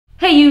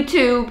Hey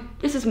YouTube,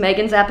 this is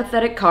Megan's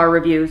Apathetic Car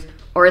Reviews,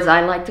 or as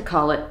I like to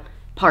call it,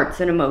 Parts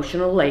and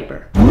Emotional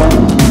Labor.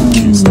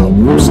 Can't stop,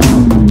 won't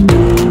stop.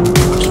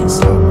 Can't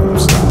stop, won't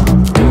stop.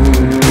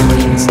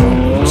 Can't stop,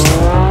 won't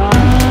stop.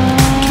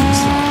 Can't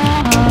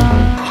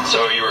stop.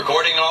 So are you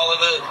recording all of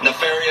the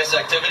nefarious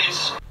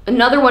activities?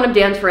 Another one of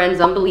Dan's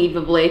friends,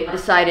 unbelievably,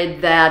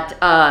 decided that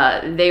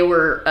they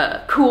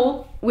were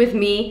cool with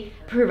me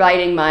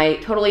providing my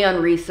totally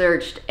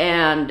unresearched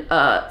and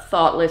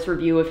thoughtless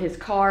review of his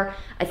car.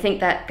 I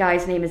think that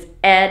guy's name is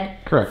Ed.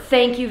 Correct.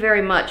 Thank you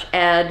very much,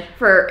 Ed,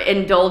 for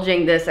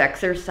indulging this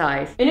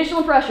exercise. Initial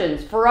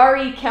impressions,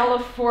 Ferrari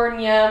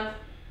California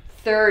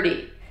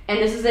 30. And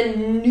this is a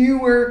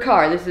newer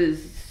car. This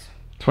is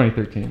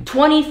 2013.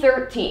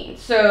 2013.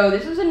 So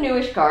this is a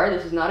newish car.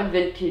 This is not a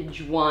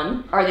vintage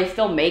one. Are they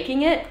still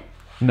making it?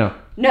 No.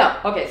 No.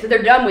 Okay, so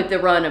they're done with the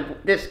run of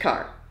this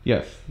car.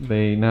 Yes,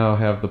 they now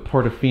have the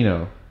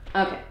Portofino,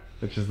 Okay.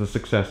 which is the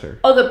successor.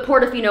 Oh, the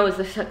Portofino is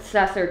the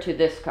successor to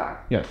this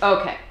car. Yes.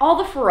 Okay. All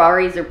the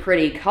Ferraris are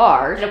pretty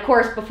cars. And of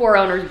course, before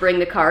owners bring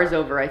the cars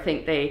over, I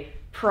think they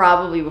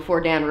probably,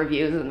 before Dan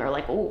reviews them, they're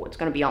like, oh, it's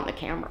going to be on the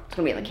camera. It's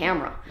going to be on the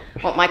camera.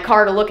 I want my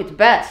car to look its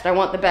best. I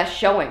want the best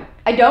showing.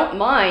 I don't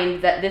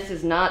mind that this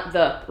is not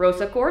the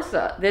Rosa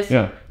Corsa. This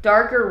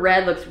darker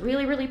red looks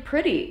really, really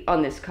pretty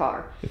on this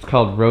car. It's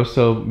called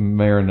Rosso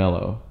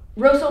Maranello.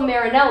 Rosso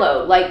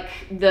Maranello, like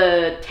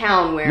the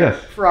town where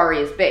Ferrari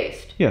is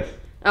based. Yes.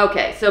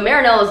 Okay, so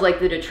Maranello is like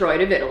the Detroit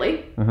of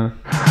Italy.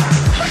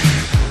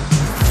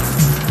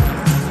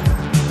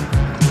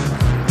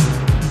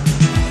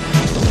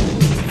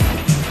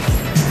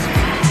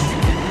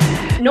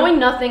 Knowing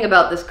nothing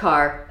about this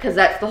car, because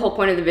that's the whole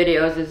point of the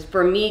videos, is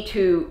for me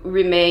to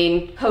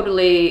remain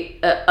totally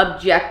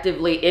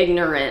objectively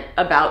ignorant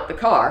about the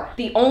car.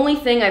 The only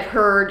thing I've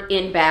heard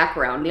in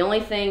background, the only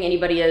thing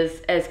anybody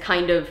has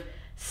kind of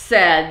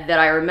said that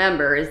I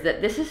remember is that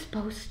this is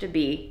supposed to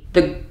be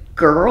the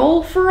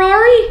girl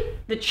Ferrari?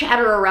 The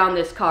chatter around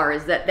this car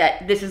is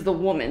that this is the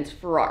woman's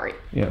Ferrari.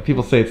 Yeah,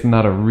 people say it's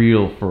not a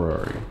real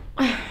Ferrari.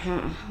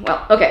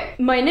 Well, okay.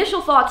 My initial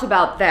thoughts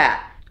about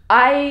that,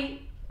 I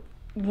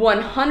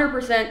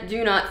 100%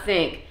 do not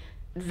think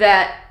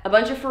that a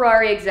bunch of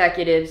Ferrari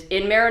executives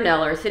in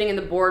Maranello are sitting in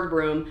the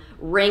boardroom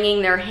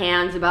wringing their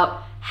hands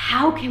about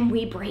how can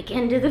we break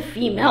into the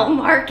female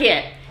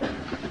market?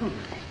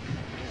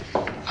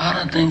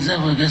 How do things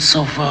ever get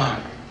so far?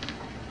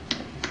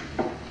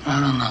 I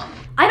don't know.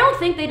 I don't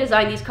think they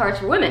designed these cars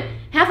for women.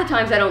 Half the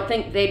times I don't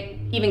think they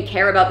even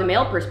care about the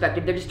male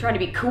perspective. They're just trying to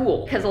be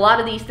cool because a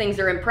lot of these things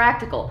are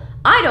impractical.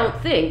 I don't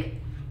think,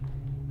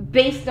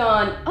 based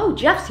on, oh,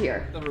 Jeff's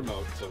here. The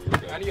remote, so we're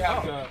good. And you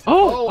have to...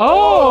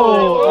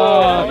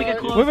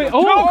 Wait,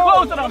 Don't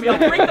close it on me, I'll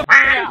break the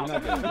out.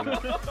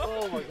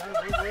 Oh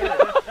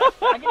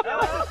my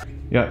God.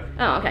 Yeah.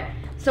 Oh, okay.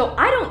 So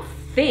I don't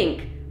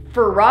think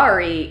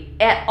Ferrari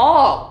at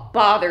all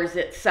bothers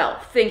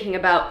itself thinking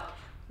about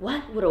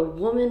what would a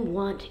woman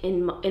want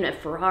in a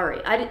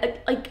Ferrari.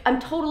 I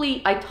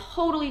totally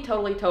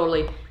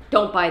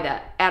don't buy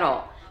that at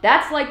all.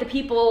 That's like the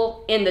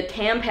people in the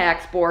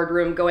Tampax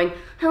boardroom going,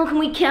 how can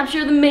we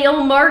capture the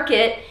male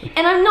market?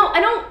 And I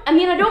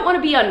don't want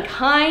to be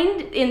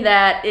unkind in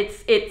that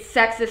it's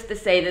sexist to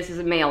say this is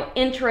a male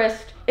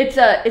interest. It's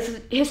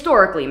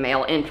historically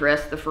male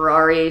interest, the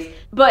Ferraris.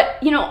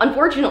 But, you know,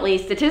 unfortunately,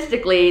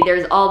 statistically,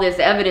 there's all this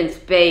evidence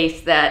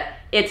base that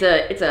it's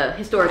a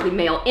historically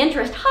male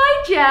interest.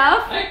 Hi,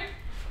 Jeff. Hi.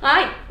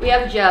 Hi. We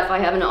have Jeff. I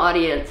have an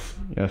audience.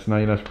 Yes, now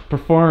you have to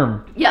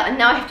perform. Yeah, and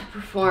now I have to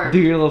perform. Do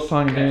your little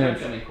song and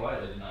dance.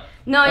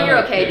 No,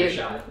 you're okay, dude.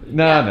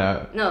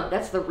 No.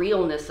 That's the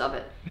realness of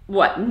it.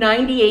 What,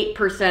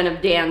 98%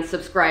 of Dan's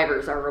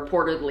subscribers are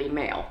reportedly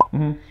male.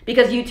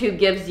 Because YouTube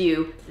gives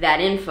you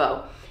that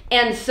info.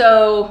 And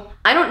so,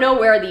 I don't know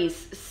where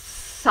these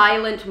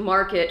silent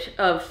market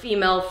of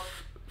female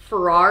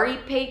Ferrari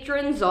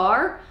patrons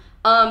are,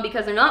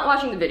 because they're not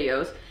watching the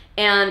videos,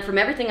 and from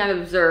everything I've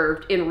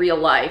observed in real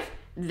life,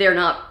 they're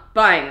not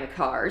buying the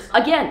cars.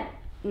 Again,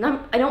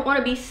 I don't want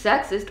to be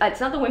sexist. It's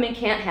not that women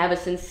can't have a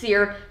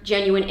sincere,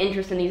 genuine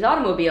interest in these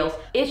automobiles.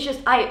 It's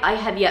just I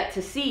have yet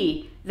to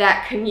see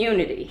that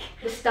community.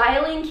 The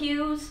styling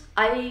cues,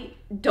 I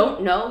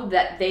don't know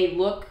that they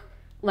look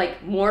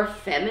like more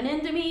feminine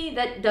to me.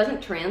 That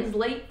doesn't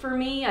translate for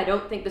me. I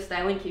don't think the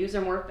styling cues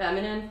are more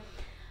feminine.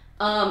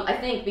 I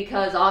think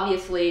because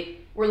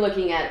obviously we're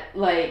looking at,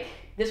 like,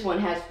 this one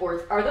has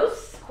sports. Are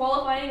those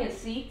qualifying as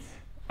seats?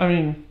 I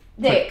mean,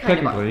 They kind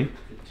of are. technically.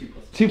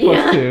 2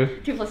 plus 2.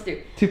 2 plus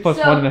 2. 2 plus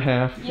So,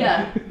 1.5.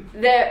 Yeah,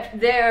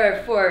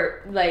 they're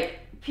for, like,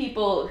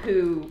 people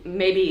who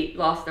maybe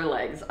lost their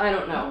legs. I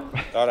don't know.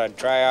 Thought I'd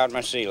try out my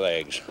sea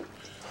legs.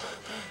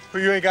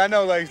 Well, you ain't got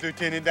no legs,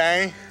 Lieutenant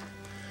Dane.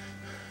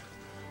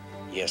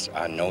 Yes,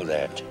 I know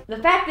that. The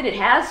fact that it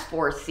has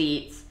 4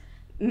 seats,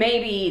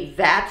 maybe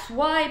that's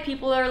why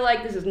people are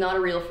like, this is not a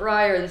real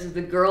Ferrari, or this is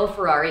the girl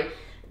Ferrari.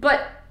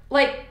 But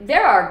like,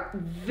 there are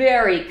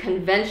very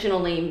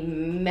conventionally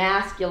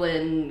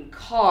masculine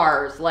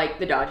cars, like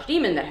the Dodge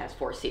Demon that has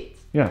 4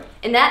 seats. Yeah.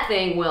 And that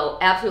thing will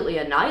absolutely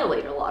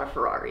annihilate a lot of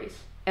Ferraris.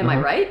 Am I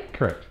right?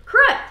 Correct.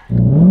 Correct.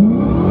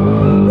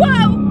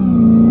 Whoa!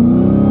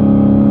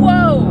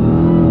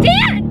 Whoa!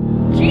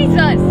 Dan!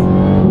 Jesus!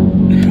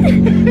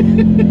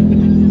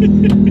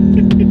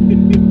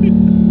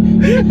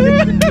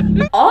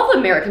 All the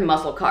American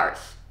muscle cars,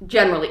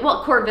 generally,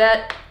 well,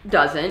 Corvette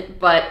doesn't,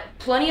 but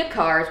plenty of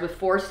cars with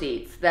 4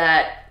 seats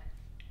that,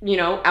 you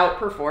know,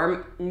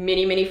 outperform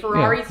many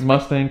Ferraris. Yeah.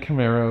 Mustang,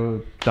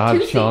 Camaro,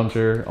 Dodge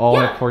Challenger, all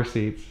have 4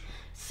 seats.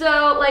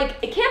 So, like,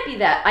 it can't be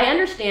that. I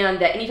understand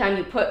that anytime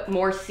you put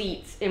more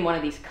seats in one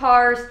of these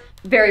cars,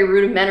 very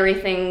rudimentary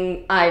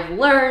thing I've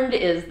learned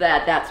is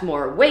that that's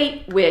more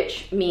weight,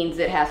 which means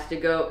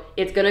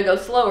it's gonna go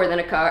slower than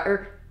a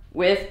car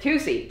with 2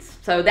 seats.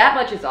 So that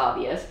much is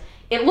obvious.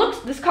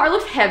 This car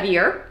looks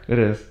heavier. It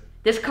is.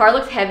 This car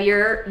looks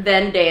heavier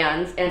than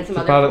Dan's and some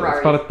other Ferraris.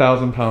 It's about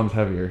 1,000 pounds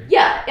heavier.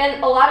 Yeah,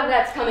 and a lot of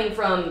that's coming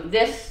from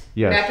this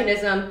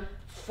mechanism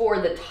for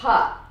the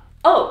top.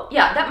 Oh,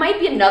 yeah, that might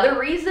be another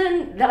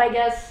reason that I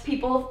guess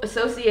people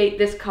associate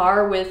this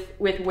car with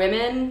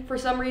women for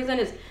some reason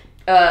is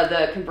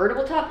the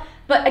convertible top.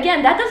 But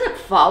again, that doesn't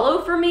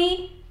follow for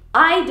me.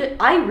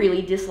 I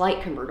really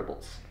dislike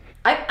convertibles.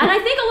 And I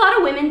think a lot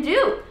of women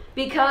do,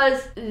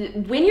 because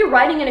when you're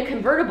riding in a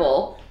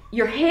convertible,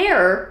 your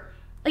hair,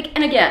 like,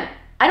 and again,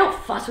 I don't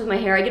fuss with my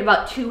hair. I get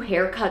about 2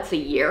 haircuts a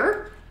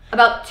year.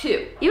 About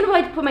 2. Even if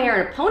I put my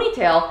hair in a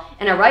ponytail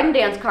and I ride in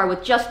Dan's car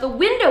with just the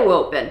window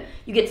open,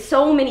 you get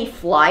so many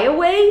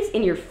flyaways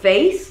in your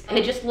face and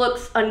it just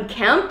looks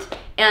unkempt.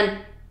 And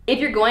if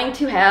you're going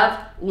to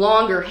have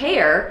longer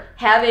hair,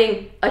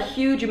 having a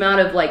huge amount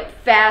of like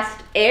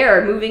fast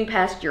air moving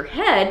past your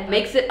head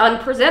makes it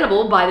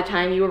unpresentable by the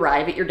time you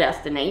arrive at your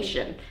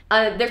destination.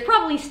 There's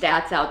probably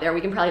stats out there,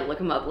 we can probably look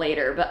them up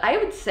later, but I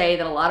would say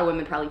that a lot of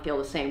women probably feel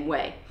the same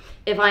way,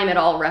 if I'm at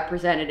all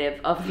representative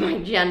of my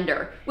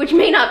gender, which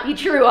may not be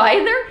true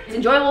either. It's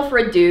enjoyable for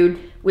a dude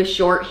with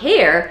short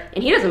hair,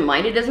 and he doesn't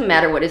mind. It doesn't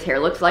matter what his hair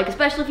looks like,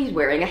 especially if he's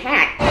wearing a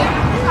hat.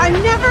 I'm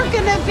never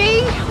gonna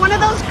be one of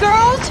those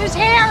girls whose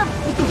hair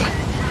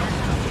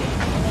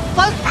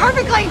flows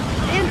perfectly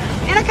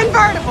in a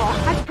convertible.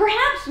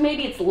 Perhaps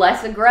maybe it's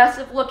less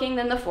aggressive looking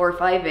than the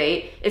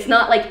 458. It's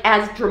not like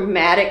as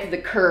dramatic, the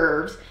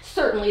curves.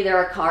 Certainly there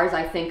are cars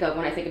I think of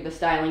when I think of the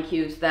styling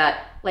cues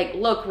that like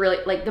look really,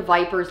 like the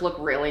Vipers look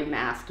really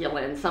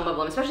masculine. Some of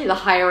them, especially the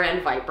higher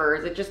end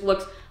Vipers, it just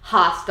looks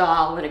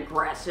hostile and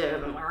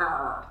aggressive and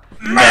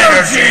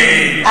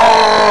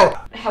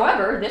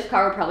However, this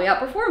car would probably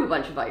outperform a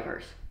bunch of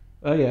Vipers.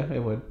 Oh yeah,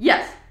 it would.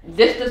 Yes,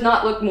 this does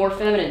not look more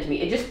feminine to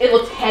me. It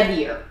looks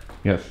heavier.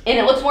 Yes. And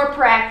it looks more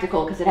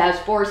practical because it has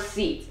 4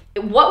 seats.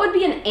 What would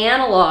be an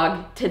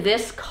analog to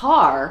this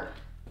car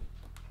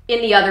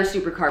in the other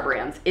supercar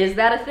brands? Is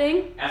that a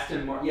thing?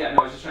 Aston Martin. Yeah,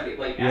 no, I was just trying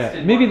to like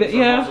Aston maybe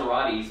Martins or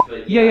Maseratis,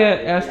 but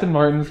Aston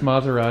Martins,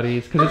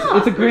 Maseratis, because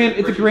it's a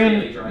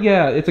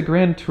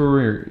grand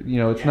tourer. You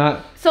know, it's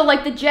not. So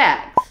like the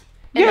Jags.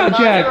 And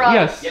Jag.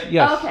 Yes. Yep.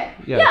 Yes. Okay.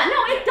 Yes. Yeah.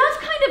 No, it does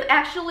kind of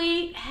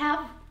actually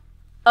have,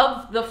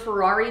 of the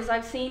Ferraris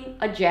I've seen,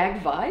 a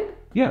Jag vibe.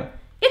 Yeah.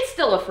 It's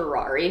still a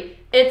Ferrari.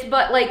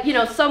 But like, you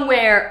know,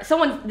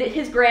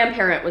 his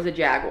grandparent was a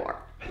Jaguar.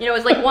 You know,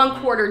 it's like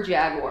 1/4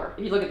 Jaguar,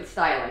 if you look at the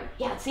styling.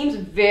 Yeah, it seems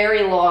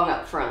very long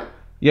up front.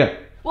 Yeah.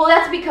 Well,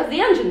 that's because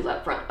the engine's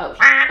up front. Oh,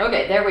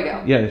 okay, there we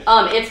go. Yes.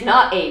 It's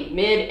not a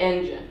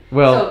mid-engine.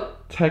 Well,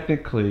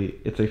 technically,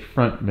 it's a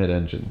front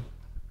mid-engine.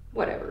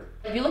 Whatever.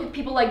 If you look at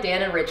people like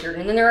Dan and Richard,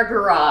 and then they're a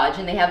garage,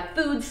 and they have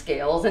food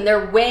scales, and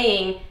they're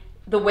weighing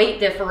the weight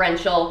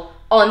differential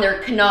on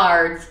their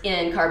canards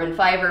in carbon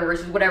fiber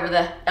versus whatever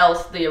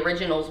else the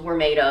originals were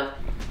made of.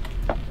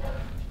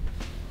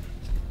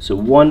 So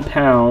 1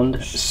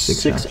 pound,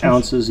 6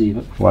 ounces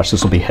even. Watch,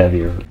 this will be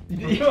heavier.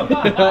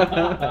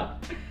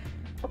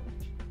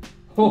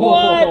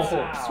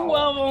 What?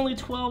 Only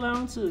 12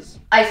 ounces.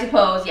 I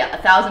suppose, yeah,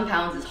 1,000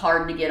 pounds is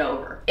hard to get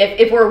over.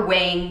 If we're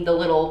weighing the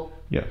little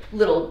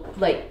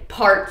like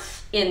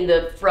parts in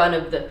the front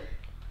of the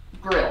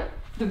grill.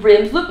 The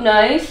rims look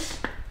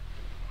nice.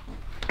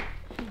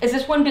 Has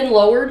this one been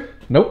lowered?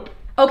 Nope.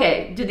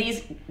 Okay, do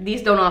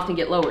these don't often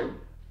get lowered,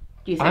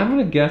 do you think? I'm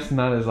gonna guess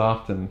not as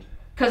often.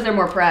 Because they're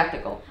more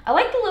practical. I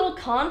like the little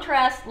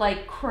contrast,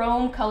 like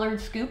chrome colored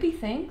Scoopy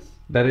things.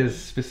 That is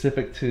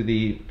specific to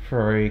the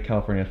Ferrari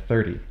California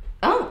 30.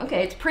 Oh,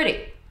 okay, it's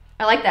pretty.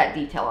 I like that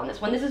detail on this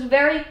one. This is a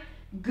very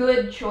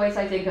good choice,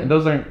 I think. And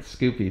those aren't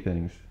Scoopy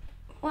things.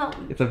 Well,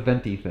 it's a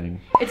venti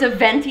thing. It's a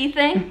venti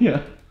thing?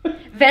 Yeah.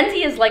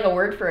 Venti is like a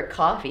word for a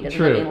coffee, doesn't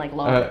it mean like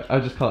long?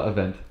 I'll just call it a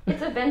vent.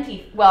 It's a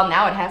venti. Well,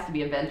 now it has to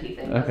be a venti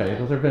thing. Okay,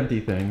 those are venti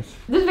things.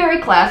 This is a very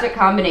classic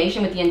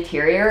combination with the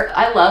interior.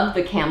 I love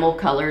the camel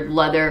colored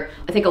leather.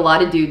 I think a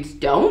lot of dudes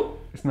don't.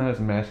 It's not as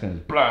masculine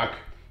as black.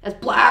 As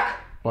black.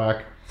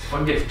 Black. This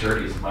one gets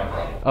dirty is my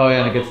problem. Oh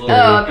yeah, and it gets dirty.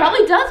 Oh, it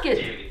probably does get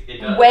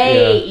it does.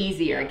 way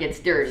easier. It gets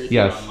dirty.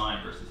 Yes. On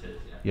mine versus his,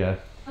 Yeah.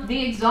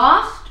 The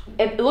exhaust,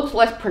 it looks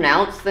less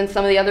pronounced than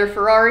some of the other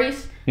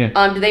Ferraris.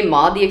 Yeah. Do they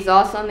mod the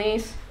exhaust on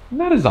these?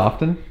 Not as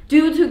often.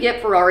 Dudes who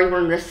get Ferraris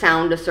want them to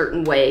sound a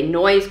certain way.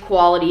 Noise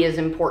quality is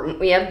important.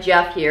 We have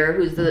Jeff here,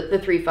 who's the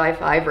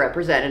 355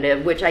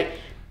 representative, which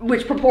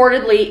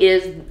purportedly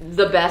is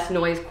the best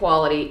noise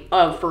quality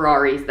of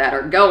Ferraris that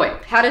are going.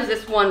 How does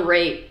this one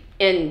rate,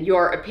 in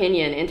your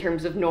opinion, in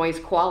terms of noise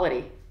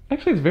quality?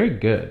 Actually, it's very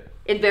good.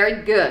 It's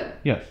very good.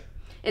 Yes.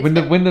 When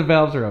the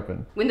valves are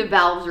open. When the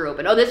valves are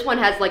open. Oh, this one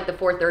has like the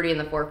 430 and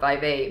the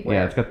 458.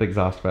 Yeah, it's got the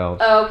exhaust valves.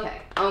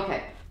 Okay,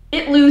 okay.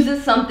 It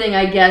loses something,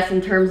 I guess,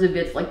 in terms of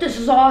its like, this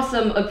is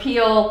awesome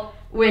appeal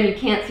when you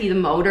can't see the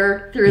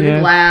motor through the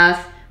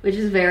glass, which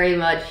is very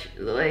much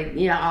like,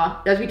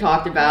 yeah, as we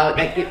talked about,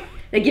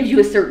 that gives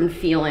you a certain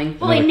feeling.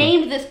 Well, they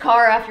named this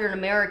car after an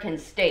American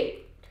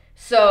state.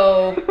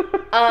 So,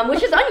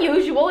 which is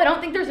unusual. I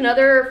don't think there's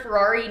another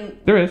Ferrari.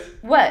 There is.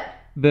 What?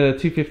 The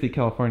 250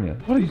 California.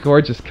 What a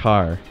gorgeous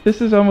car.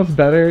 This is almost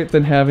better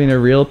than having a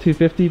real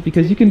 250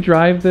 because you can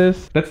drive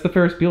this. That's the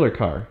Ferris Bueller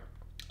car.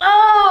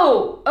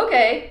 Oh,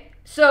 okay.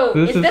 So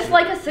is this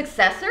like a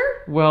successor?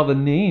 Well, the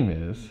name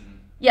is.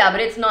 Yeah,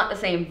 but it's not the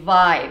same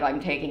vibe, I'm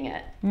taking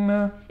it.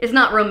 No. It's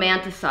not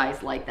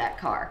romanticized like that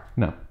car.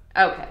 No.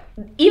 Okay.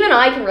 Even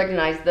I can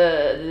recognize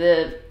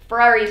the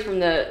Ferraris from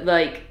the,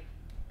 like,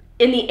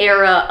 in the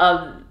era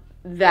of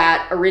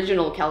that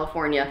original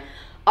California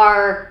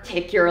are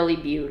particularly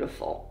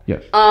beautiful.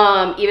 Yes.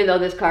 Even though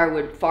this car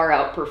would far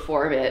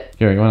outperform it.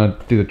 Here, you want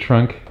to do the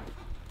trunk?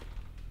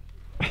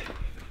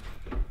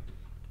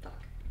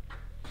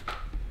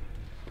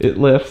 It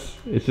lifts.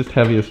 It's just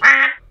heavy as.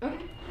 Okay.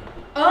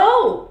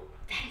 Oh,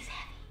 that is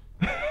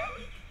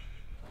heavy.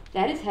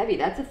 That is heavy.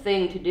 That's a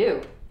thing to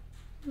do.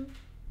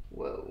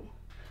 Whoa.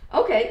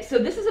 Okay, so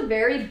this is a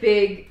very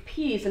big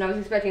piece, and I was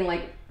expecting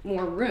like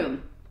more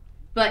room,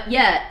 but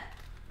yet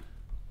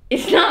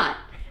it's not.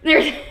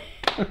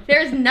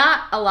 There's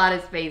not a lot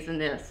of space in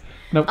this.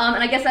 Nope.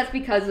 And I guess that's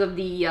because of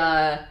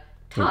the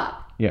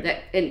top. Yeah.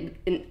 And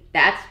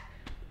that's,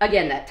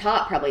 again, that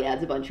top probably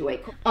adds a bunch of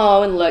weight.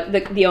 Oh, and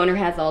look, the owner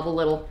has all the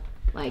little,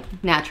 like,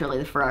 naturally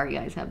the Ferrari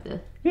guys have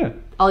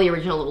all the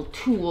original little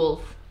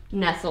tools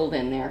nestled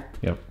in there.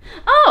 Yep.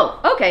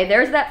 Oh, okay,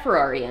 there's that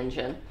Ferrari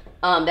engine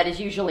that is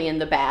usually in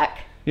the back.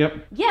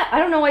 Yep. Yeah, I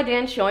don't know why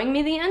Dan's showing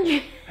me the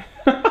engine.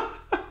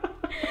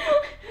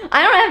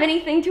 I don't have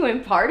anything to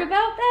impart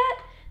about that.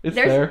 It's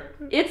there.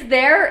 It's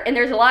there, and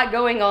there's a lot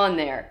going on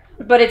there.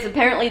 But it's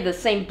apparently the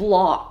same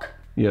block.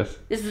 Yes.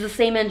 This is the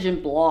same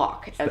engine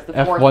block as the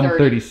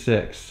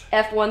F-136.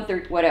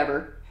 F-130,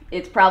 whatever.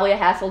 It's probably a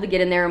hassle to get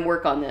in there and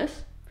work on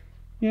this.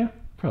 Yeah,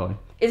 probably.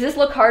 Does this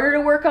look harder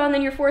to work on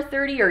than your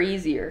 430 or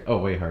easier? Oh,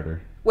 way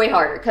harder. Way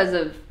harder, because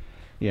of...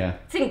 Yeah.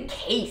 It's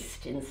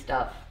encased and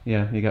stuff.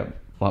 Yeah, you got a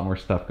lot more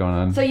stuff going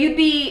on. So you'd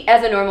be,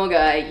 as a normal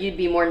guy, you'd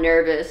be more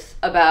nervous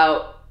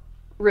about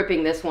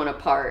ripping this one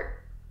apart.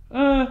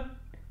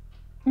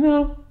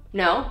 No.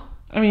 No?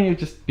 I mean, it'd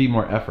just be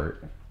more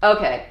effort.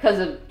 Okay, because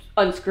of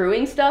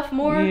unscrewing stuff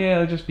more? Yeah,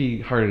 it'd just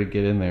be harder to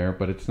get in there,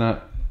 but it's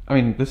not... I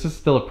mean, this is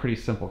still a pretty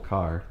simple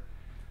car.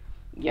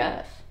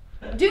 Yes.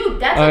 Dude,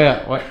 that's... Oh,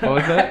 yeah. What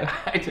was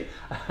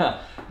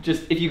that?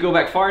 Just, if you go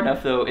back far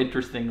enough, though,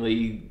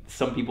 interestingly,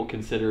 some people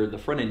consider the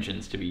front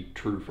engines to be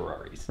true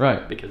Ferraris.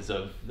 Right. Because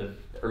of the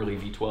early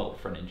V12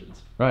 front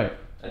engines. Right.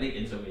 I think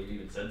Enzo maybe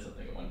even said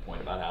something at one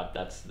point about how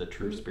that's the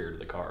true spirit of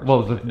the car.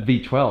 Well, the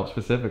V12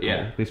 specifically.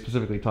 Yeah. They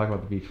specifically talk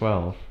about the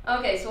V12.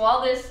 Okay, so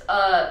all this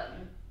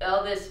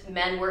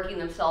men working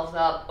themselves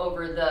up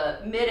over the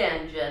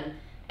mid-engine,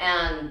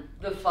 and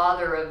the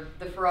father of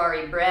the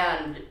Ferrari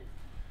brand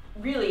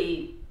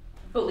really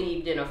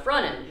believed in a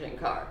front-engine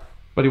car.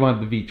 But he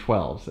wanted the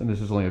V12s, and this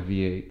is only a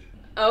V8.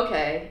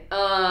 Okay,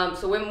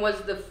 so when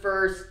was the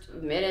first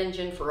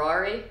mid-engine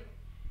Ferrari?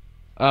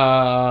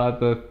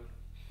 The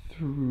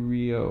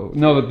 30...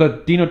 No,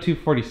 the Dino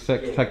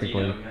 246, Yeah,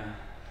 technically. Dino, yeah.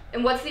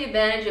 And what's the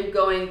advantage of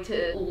going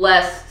to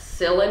less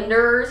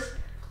cylinders?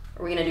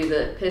 Are we gonna do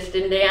the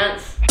piston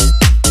dance?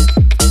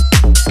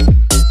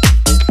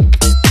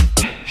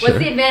 What's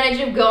the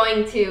advantage of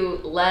going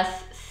to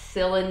less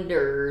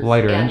cylinders?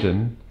 Lighter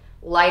engine.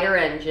 Lighter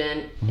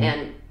engine,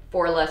 and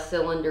 4 less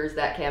cylinders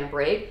that can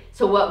brake.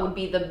 So what would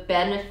be the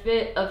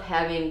benefit of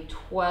having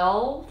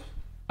 12?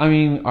 I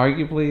mean,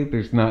 arguably,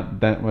 there's not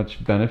that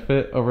much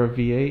benefit over a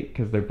V8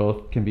 because they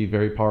both can be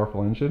very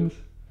powerful engines.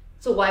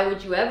 So why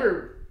would you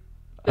ever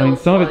I mean,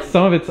 build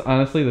some of it's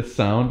honestly the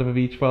sound of a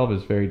V12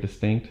 is very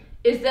distinct.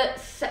 Is that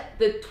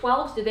the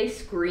 12s? Do they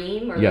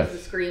scream? Or Yes. those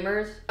the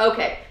screamers?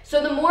 Okay,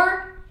 so the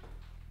more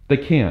They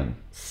can.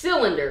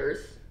 cylinders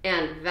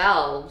and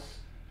valves.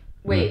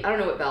 Wait, I don't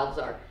know what valves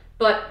are,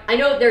 but I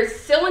know there's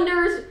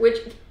cylinders, which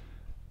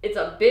it's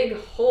a big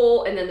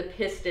hole, and then the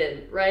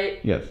piston, right?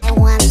 Yes. I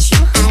want you,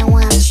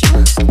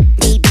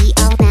 baby,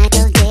 all night,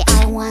 all day.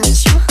 I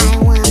want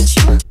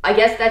you. I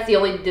guess that's the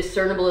only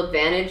discernible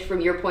advantage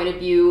from your point of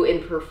view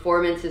in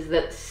performance is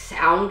the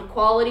sound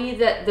quality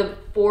that the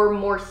 4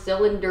 more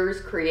cylinders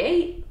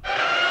create.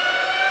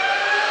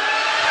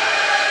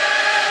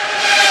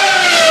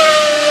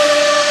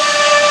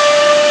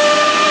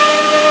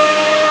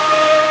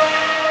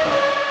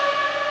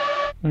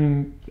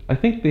 I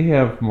think they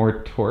have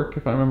more torque,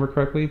 if I remember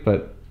correctly,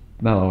 but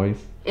not always.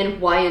 And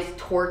why is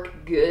torque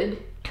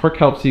good? Torque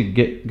helps you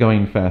get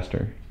going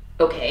faster.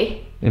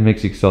 Okay. It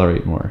makes you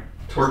accelerate more.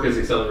 Torque is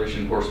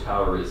acceleration,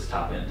 horsepower is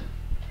top end.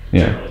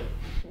 Yeah. Generally.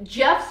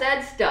 Jeff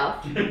said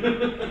stuff.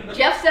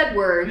 Jeff said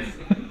words.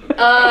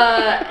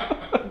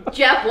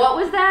 Jeff, what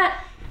was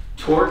that?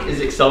 Torque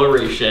is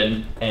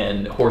acceleration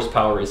and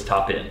horsepower is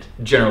top end,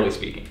 generally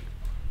speaking.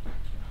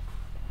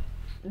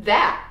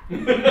 That.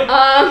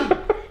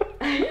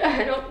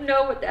 I don't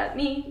know what that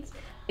means.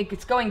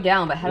 It's going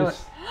down, but how do I...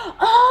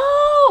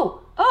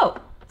 Oh!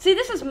 See,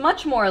 this is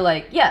much more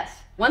like, yes.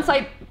 Once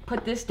I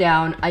put this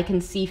down, I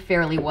can see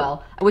fairly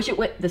well. I wish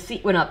the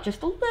seat went up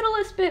just a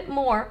littlest bit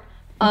more.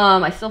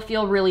 I still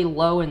feel really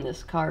low in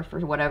this car for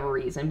whatever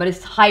reason, but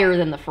it's higher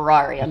than the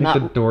Ferrari. I think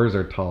the doors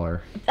are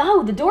taller.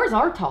 Oh, the doors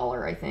are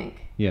taller, I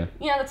think. Yeah.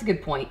 Yeah, that's a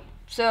good point.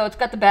 So it's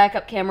got the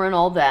backup camera and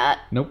all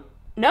that. Nope.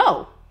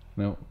 No.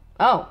 Nope.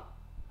 Oh.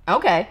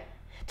 Okay.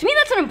 To me,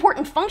 that's an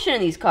important function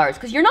in these cars,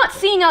 because you're not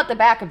seeing out the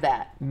back of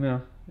that.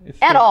 No.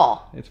 At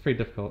all. It's pretty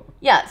difficult.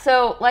 Yeah,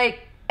 so,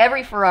 like,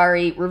 every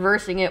Ferrari,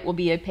 reversing it will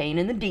be a pain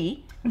in the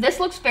D. This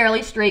looks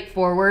fairly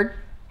straightforward.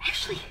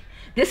 Actually,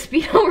 this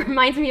Speedo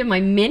reminds me of my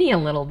Mini a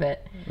little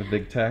bit. The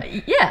big tack?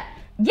 Yeah.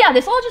 Yeah,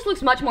 this all just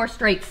looks much more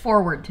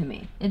straightforward to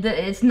me.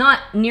 It's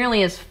not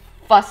nearly as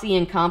fussy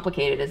and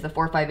complicated as the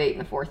 458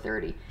 and the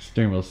 430.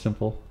 Steering wheel's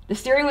simple. The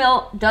steering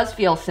wheel does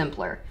feel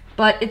simpler,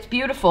 but it's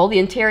beautiful. The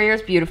interior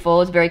is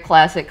beautiful. It's a very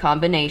classic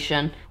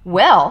combination.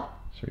 Well...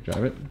 Should we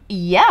drive it?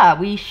 Yeah,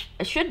 we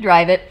should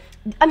drive it.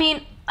 I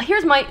mean,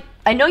 here's my...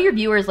 I know your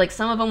viewers, like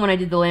some of them when I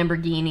did the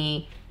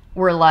Lamborghini,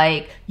 were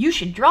like, you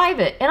should drive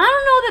it. And I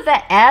don't know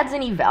that adds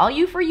any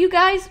value for you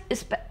guys,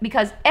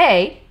 because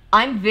A,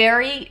 I'm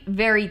very,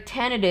 very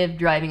tentative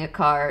driving a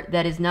car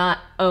that is not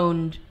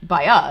owned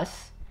by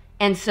us.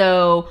 And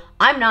so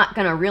I'm not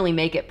going to really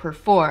make it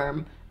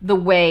perform the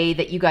way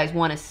that you guys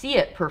want to see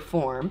it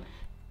perform.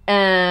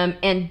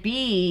 And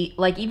B,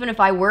 like even if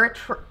I were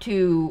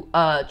to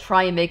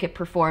try and make it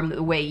perform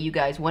the way you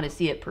guys want to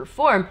see it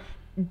perform,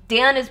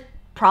 Dan is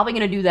probably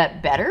going to do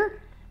that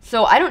better.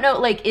 So I don't know,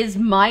 like, is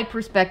my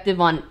perspective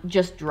on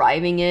just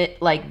driving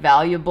it, like,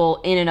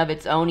 valuable in and of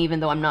its own, even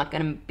though I'm not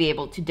going to be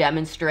able to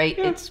demonstrate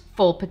its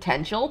full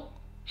potential?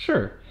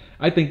 Sure.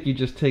 I think you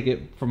just take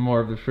it from more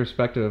of the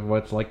perspective of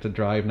what it's like to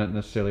drive, not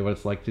necessarily what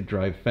it's like to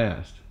drive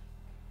fast.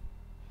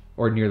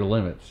 Or near the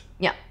limits.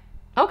 Yeah.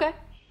 Okay.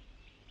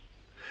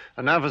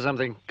 And now for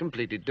something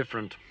completely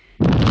different.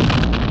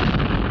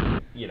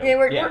 You know,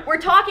 okay,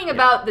 we're talking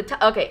about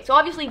the... Okay, so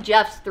obviously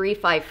Jeff's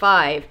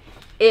 355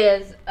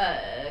 is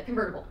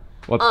convertible.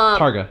 What's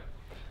Targa?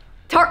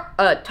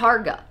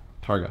 Targa.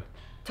 Targa.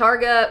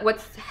 Targa,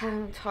 what's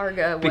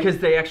Targa? Because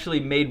they actually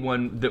made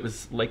one that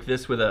was like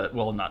this with a,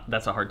 well, not,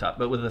 that's a hard top,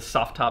 but with a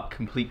soft top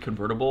complete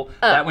convertible.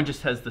 That one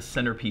just has the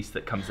centerpiece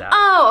that comes out.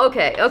 Oh,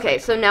 okay, okay,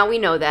 so now we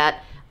know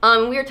that.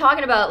 We were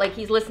talking about, like,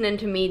 he's listening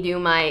to me do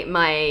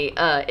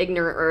my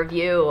ignorant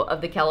review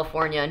of the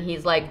California, and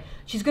he's like,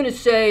 she's gonna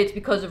say it's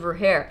because of her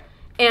hair.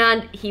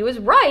 And he was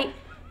right.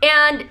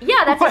 And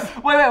yeah, that's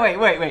wait.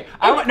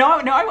 I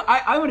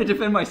want to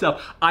defend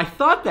myself. I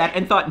thought that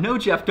and thought, no,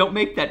 Jeff, don't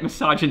make that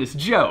misogynist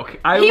joke.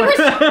 He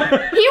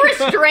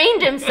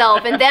restrained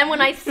himself, and then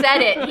when I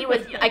said it,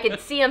 I could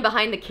see him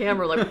behind the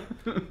camera, like.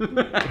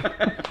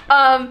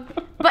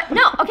 But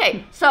no,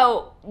 okay.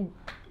 So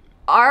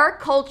our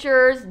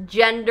culture's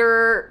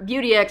gender,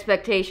 beauty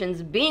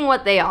expectations being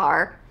what they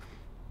are,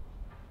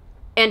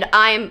 and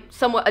I'm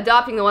somewhat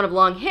adopting the one of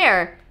long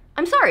hair.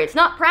 I'm sorry, it's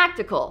not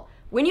practical.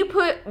 When you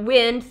put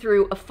wind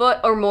through a foot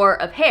or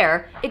more of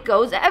hair, it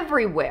goes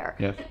everywhere.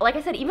 Yes. Like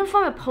I said, even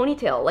from a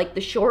ponytail, like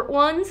the short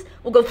ones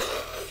will go.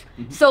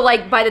 So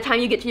like by the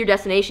time you get to your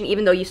destination,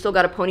 even though you still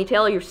got a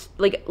ponytail, you're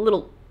like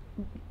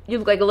you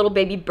look like a little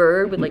baby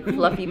bird with like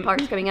fluffy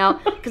parts coming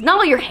out. Because not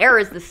all your hair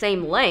is the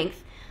same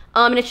length,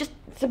 and it's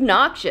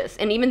obnoxious.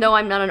 And even though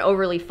I'm not an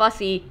overly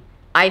fussy,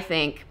 I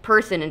think,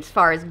 person as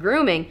far as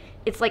grooming,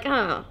 it's like,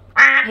 I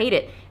hate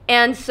it.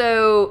 And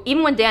so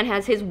even when Dan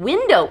has his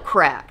window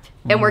cracked,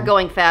 and we're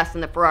going fast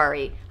in the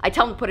Ferrari, I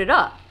tell him to put it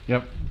up.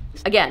 Yep.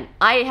 Again,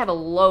 I have a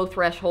low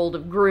threshold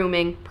of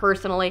grooming,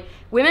 personally.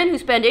 Women who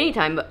spend any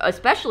time,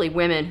 especially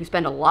women who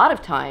spend a lot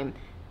of time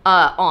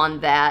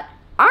on that,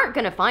 aren't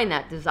going to find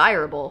that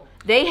desirable.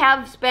 They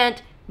have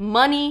spent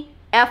money,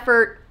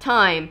 effort,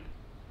 time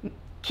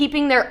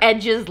keeping their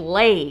edges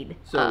laid.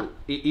 So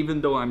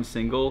even though I'm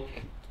single,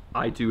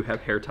 I do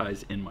have hair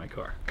ties in my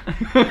car.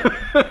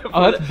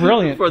 Oh, that's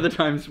brilliant. For the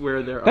times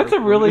where there are... That's a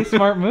really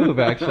smart move,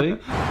 actually.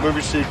 Move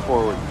your seat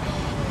forward.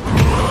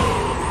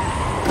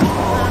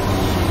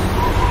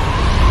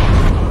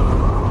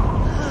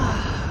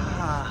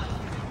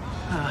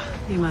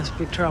 You must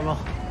be trouble.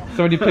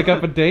 So when you pick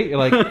up a date, you're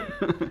like,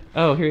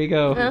 oh, here you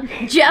go.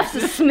 Jeff's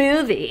a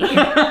smoothie.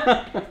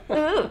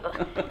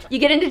 You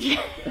get into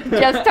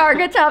Jeff's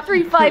Targa top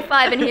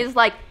 355, and he's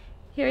like,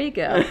 here you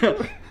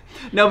go.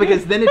 No,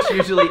 because then it's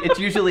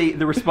usually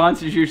the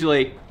response is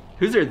usually,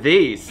 Whose are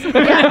these? Gross.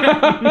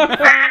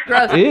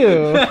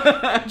 Ew.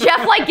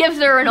 Jeff like gives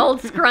her an old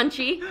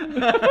scrunchie.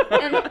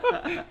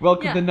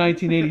 Welcome to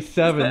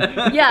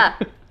 1987. Yeah.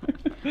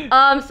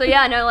 So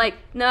yeah, no, like,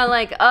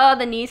 oh,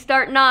 the knees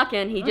start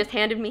knocking. He just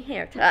handed me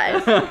hair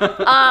ties.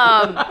 But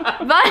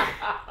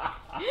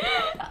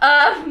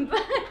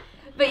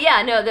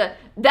yeah, no,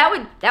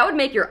 that would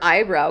make your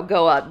eyebrow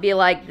go up. Be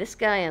like, this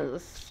guy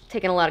is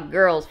taking a lot of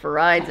girls for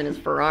rides in his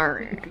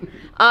Ferrari.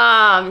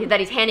 That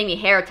he's handing me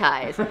hair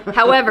ties.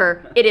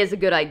 However, it is a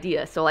good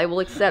idea, so I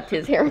will accept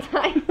his hair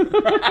tie.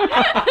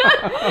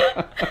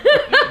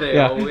 They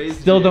always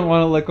still do. don't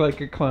want to look like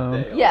a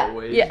clown. They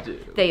always do.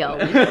 They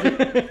always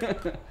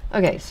do.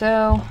 Okay,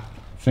 so.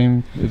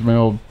 Same as my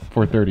old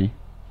 430.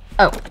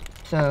 Oh,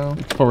 so.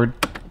 It's forward.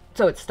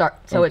 So it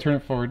starts. So turn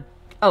it forward.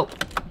 Oh.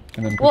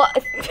 And then. Well.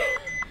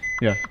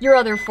 Yeah. Your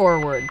other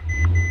forward.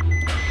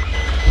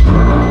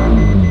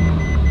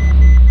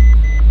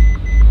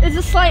 It's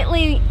a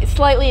slightly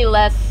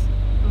less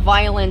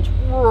violent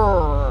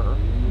roar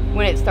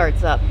when it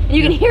starts up. And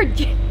you can hear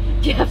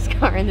Jeff's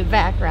car in the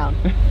background.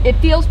 It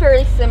feels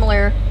fairly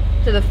similar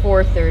to the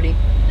 430.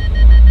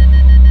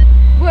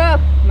 Whoa,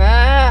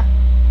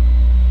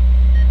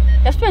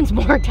 Jeff spends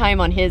more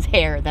time on his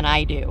hair than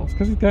I do. It's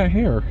because he's got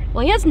hair.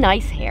 Well, he has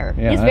nice hair.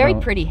 Yeah, he has I very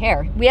know. pretty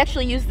hair. We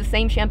actually use the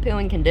same shampoo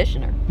and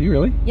conditioner. Do you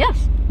really?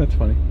 Yes. That's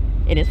funny.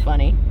 It is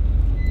funny.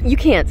 You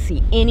can't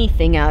see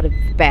anything out of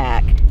the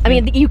back. I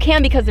mean, you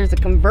can because there's a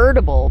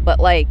convertible,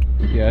 but like...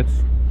 Yeah,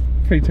 it's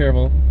pretty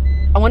terrible.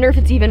 I wonder if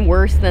it's even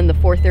worse than the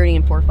 430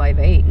 and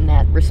 458 in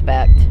that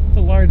respect. It's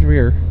a large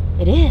rear.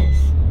 It is.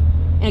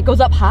 And it goes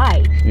up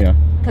high. Yeah.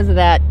 Because of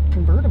that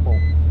convertible.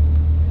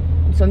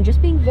 So I'm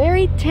just being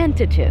very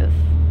tentative.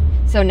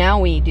 So now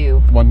we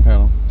do... One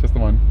panel. Just the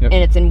one. Yep.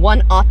 And it's in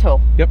one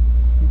auto. Yep.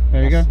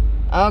 There you go.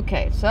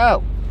 Okay,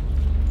 so...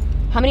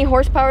 How many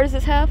horsepower does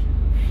this have?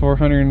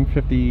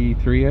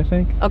 453, I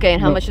think. Okay,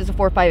 and how much does the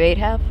 458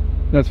 have?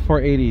 That's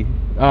 480.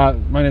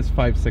 Mine is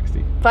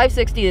 560.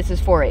 560, this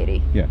is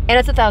 480. Yeah. And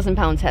it's 1,000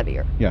 pounds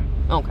heavier. Yeah.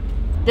 Okay.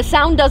 The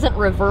sound doesn't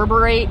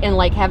reverberate and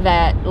like have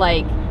that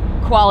like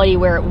quality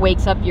where it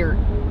wakes up your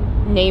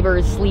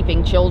neighbor's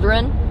sleeping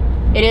children.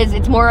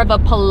 It's more of a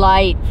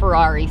polite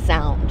Ferrari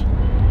sound.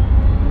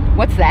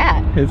 What's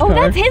that? His car?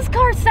 That's his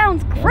car.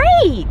 Sounds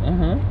great.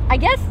 Uh-huh. I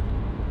guess.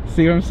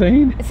 See what I'm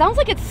saying? It sounds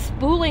like it's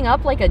spooling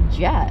up like a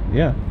jet.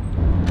 Yeah.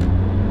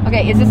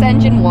 Okay, is this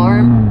engine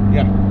warm?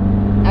 Yeah.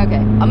 Okay,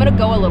 I'm gonna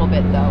go a little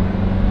bit though.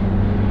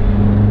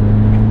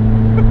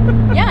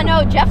 Yeah,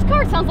 no, Jeff's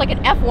car sounds like an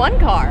F1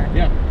 car.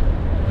 Yeah.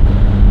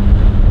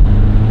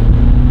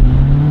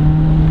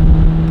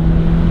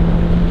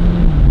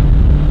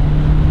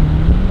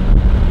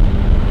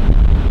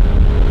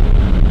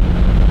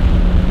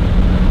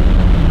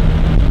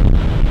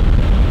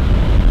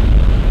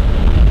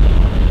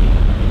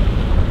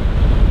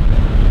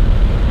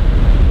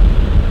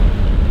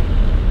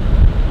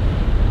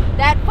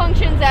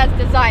 As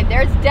designed.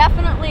 There is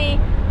definitely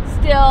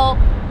still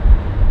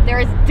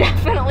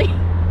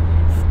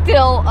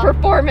a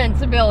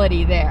performance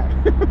ability there.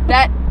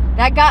 that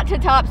got to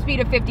top speed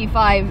of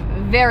 55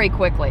 very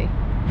quickly.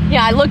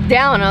 Yeah, I looked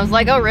down and I was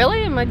like, oh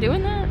really? Am I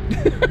doing that?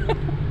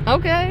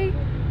 Okay.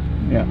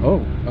 Yeah.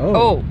 Oh.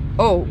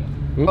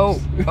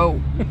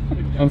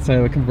 Outside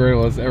of the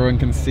convertible, everyone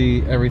can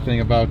see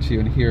everything about you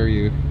and hear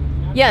you.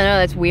 Yeah, no,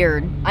 that's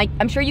weird.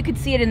 I'm sure you could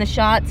see it in the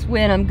shots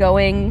when I'm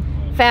going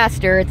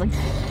faster. It's like...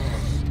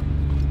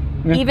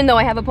 Yeah. Even though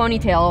I have a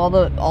ponytail,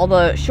 all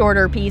the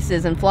shorter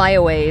pieces and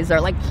flyaways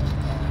are like.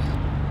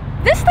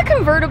 This the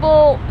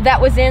convertible that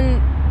was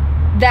in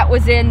the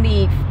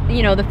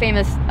the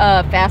famous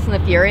Fast and the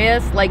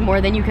Furious, like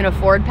More Than You Can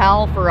Afford,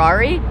 pal,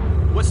 Ferrari.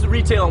 What's the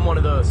retail on one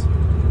of those?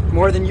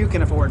 More than you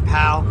can afford,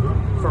 pal,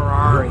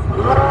 Ferrari.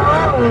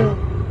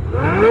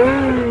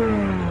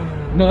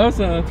 No, that was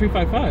a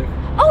 355.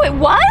 Oh, it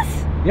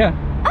was? Yeah.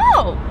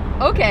 Oh,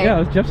 okay. Yeah, it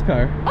was Jeff's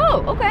car.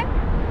 Oh, okay.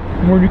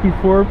 More than you can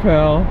afford,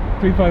 pal,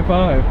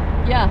 355.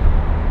 Yeah.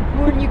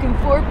 More than you can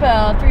afford,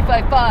 pal,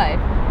 355.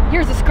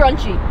 Here's a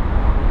scrunchie.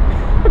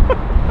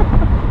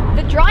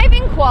 The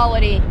driving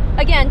quality,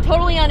 again,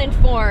 totally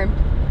uninformed,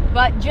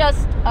 but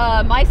just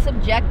my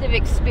subjective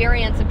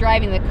experience of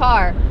driving the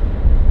car,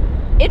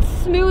 it's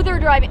smoother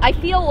driving. I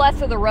feel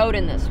less of the road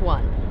in this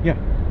one. Yeah.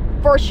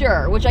 For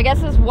sure, which I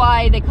guess is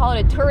why they call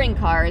it a touring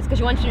car, is because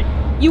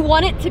you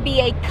want it to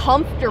be a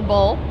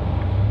comfortable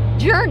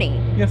journey.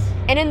 Yes.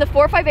 And in the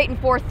 458 and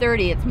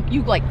 430,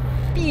 you like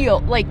feel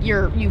like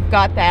you've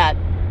got that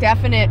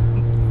definite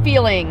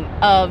feeling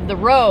of the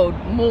road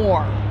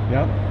more.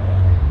 Yep.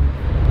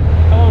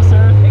 Hello,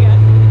 sir. Hey, guys.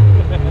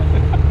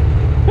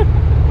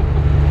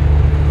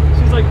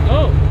 She's like,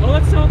 oh,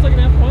 that sounds like an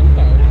F1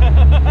 car.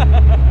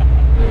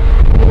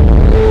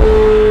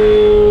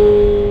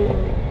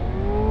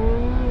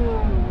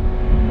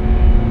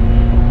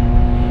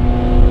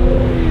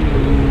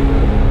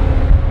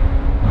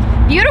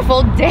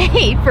 Beautiful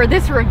day for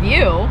this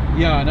review.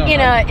 Yeah, I know.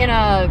 In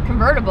a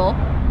convertible.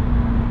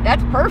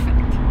 That's perfect.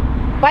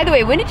 By the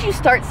way, when did you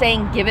start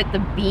saying give it the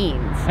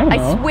beans? I don't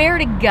know. swear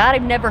to God,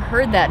 I've never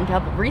heard that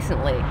until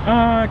recently.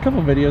 A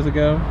couple videos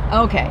ago.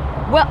 Okay.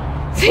 Well,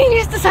 so you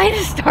just decided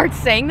to start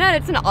saying that?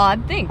 It's an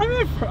odd thing. I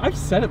mean, I've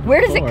said it before.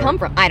 Where does it come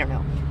from? I don't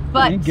know.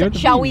 But so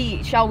shall we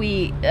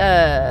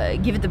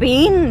give it the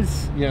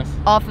beans? Yes.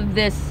 Off of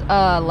this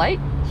light?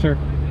 Sure.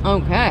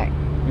 Okay.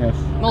 Yes.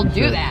 We'll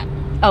do that.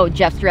 Oh,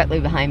 Jeff's directly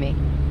behind me.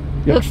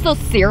 Yep. He looks so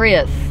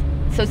serious.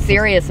 So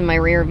serious in my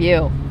rear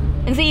view.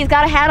 And see, he's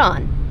got a hat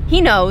on. He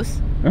knows.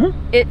 Uh-huh.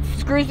 It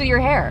screws with your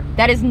hair.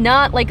 That is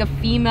not like a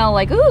female,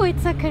 like, ooh,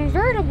 it's a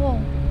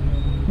convertible.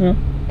 Yeah.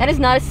 That is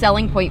not a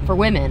selling point for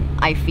women,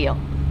 I feel.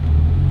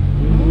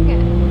 Okay.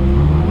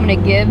 I'm gonna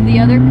give the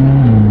other.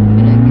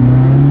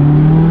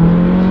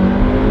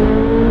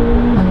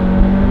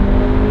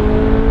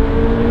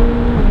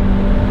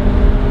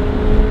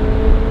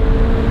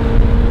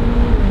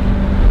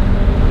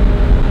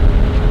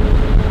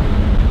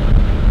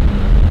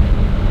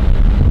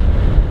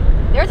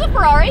 There's a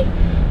Ferrari.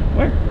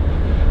 Where?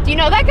 Do you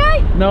know that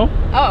guy? No.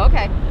 Oh,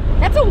 okay.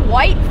 That's a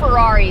white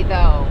Ferrari,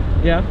 though.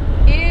 Yeah.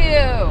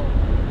 Ew.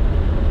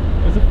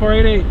 It's a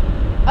 488.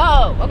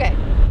 Oh, okay.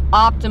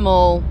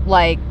 Optimal,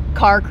 like,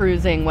 car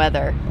cruising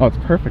weather. Oh, it's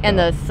perfect. And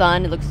the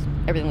sun,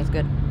 everything looks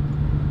good.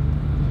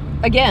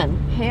 Again,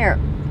 hair.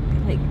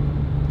 Like,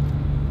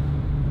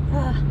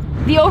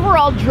 the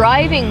overall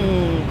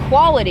driving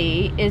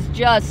quality is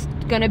just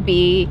gonna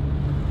be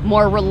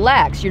more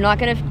relaxed. You're not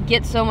gonna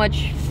get so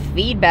much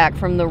feedback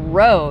from the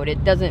road.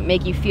 It doesn't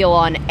make you feel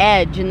on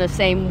edge in the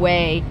same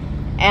way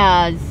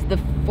as the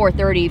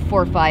 430,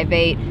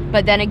 458.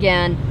 But then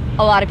again,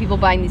 a lot of people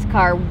buying these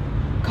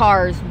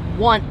cars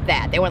want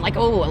that. They want, like,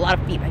 oh, a lot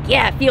of feedback.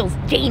 Yeah, it feels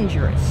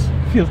dangerous.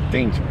 It feels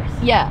dangerous.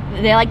 Yeah,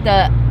 they like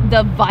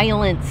the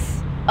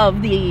violence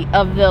of the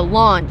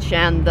launch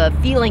and the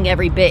feeling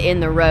every bit in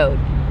the road.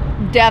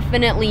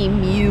 Definitely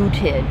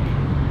muted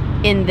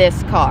in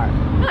this car.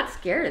 I'm not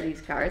scared of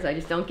these cars. I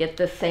just don't get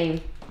the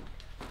same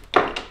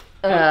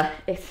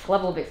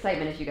level of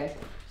excitement as you guys.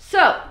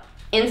 So,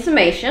 in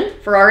summation,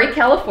 Ferrari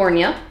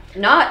California,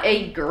 not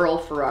a girl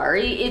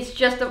Ferrari, it's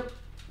just a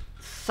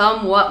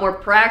somewhat more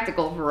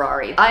practical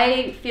Ferrari.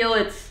 I feel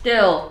it's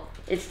still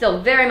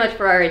very much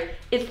Ferrari.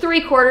 It's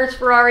 3/4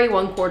 Ferrari,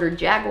 1/4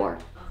 Jaguar.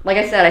 Like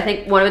I said, I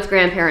think one of its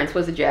grandparents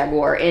was a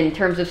Jaguar in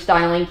terms of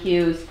styling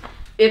cues.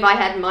 If I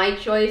had my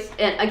choice,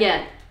 and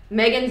again,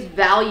 Megan's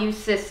value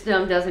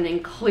system doesn't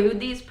include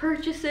these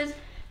purchases,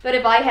 but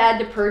if I had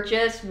to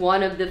purchase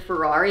one of the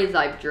Ferraris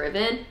I've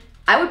driven,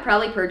 I would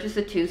probably purchase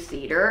a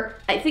 2-seater.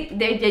 I think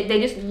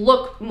they just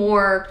look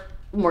more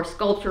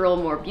sculptural,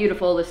 more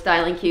beautiful, the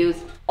styling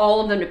cues,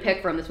 all of them to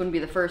pick from. This wouldn't be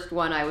the first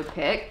one I would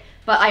pick,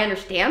 but I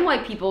understand why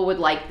people would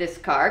like this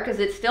car because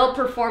it still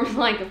performs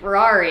like a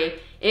Ferrari.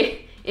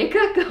 It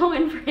got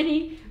going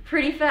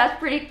pretty fast,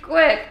 pretty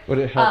quick. Would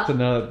it help to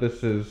know that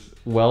this is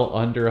well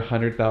under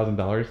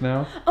 $100,000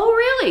 now? Oh,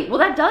 really? Well,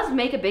 that does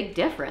make a big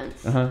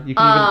difference. Uh-huh. You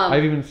can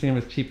I've even seen them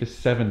as cheap as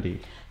 70.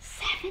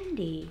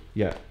 70?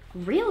 Yeah.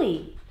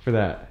 Really? For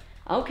that.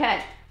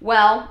 Okay.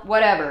 Well,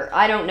 whatever.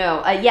 I don't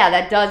know. Yeah,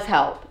 that does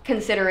help,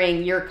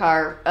 considering your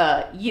car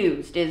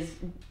used is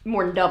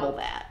more than double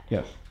that.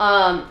 Yes.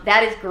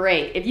 That is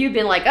great. If you've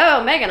been like,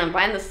 oh, Megan, I'm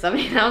buying this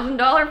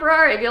 $70,000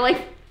 Ferrari, I'd be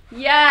like,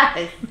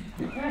 yes.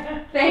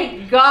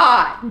 Thank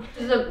God.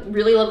 This is a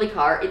really lovely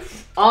car.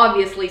 It's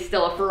obviously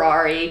still a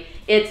Ferrari.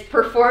 Its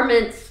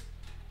performance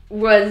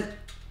was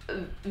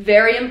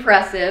very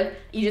impressive.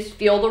 You just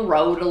feel the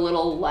road a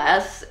little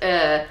less.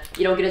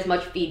 You don't get as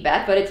much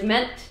feedback, but it's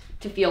meant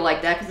to feel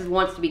like that because it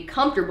wants to be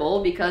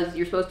comfortable because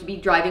you're supposed to be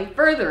driving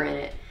further in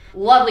it.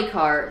 Lovely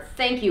car.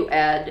 Thank you,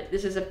 Ed.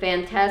 This is a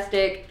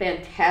fantastic,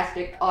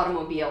 fantastic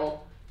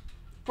automobile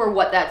for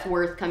what that's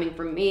worth coming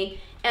from me.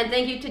 And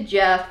thank you to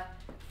Jeff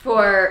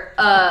for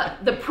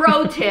the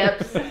pro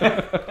tips.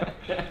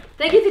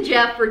 Thank you to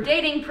Jeff for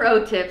dating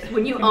pro tips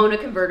when you own a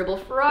convertible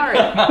Ferrari.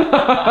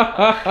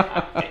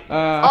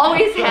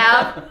 Always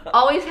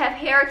have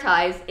hair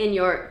ties in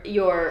your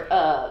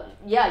glove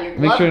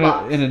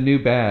box. In a new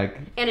bag.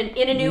 In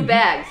a new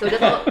bag, so it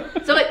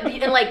doesn't look,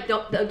 and like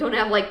don't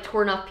have like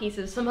torn off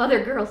pieces of some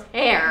other girl's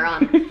hair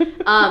on.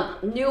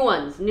 New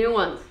ones.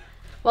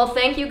 Well,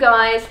 thank you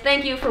guys.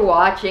 Thank you for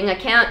watching.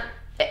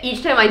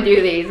 Each time I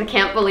do these, I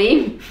can't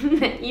believe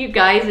that you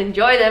guys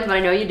enjoy them, but I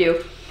know you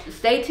do.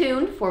 Stay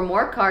tuned for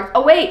more cars.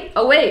 Oh wait.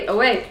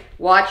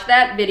 Watch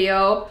that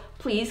video.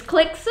 Please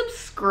click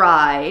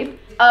subscribe.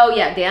 Oh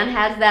yeah, Dan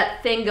has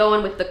that thing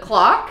going with the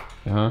clock.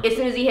 Uh-huh. As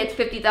soon as he hits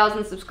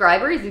 50,000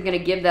 subscribers, he's going to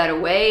give that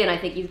away, and I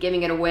think he's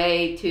giving it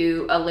away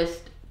to a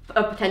list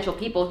of potential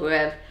people who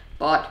have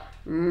bought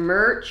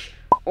merch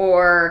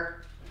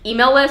or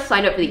email list,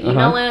 signed up for the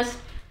email list.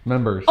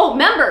 Members. Oh,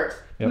 members.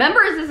 Yep.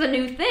 Members is a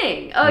new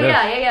thing. Oh,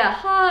 yes. yeah.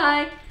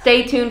 Hi.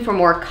 Stay tuned for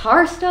more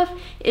car stuff.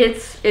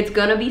 It's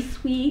gonna be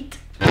sweet.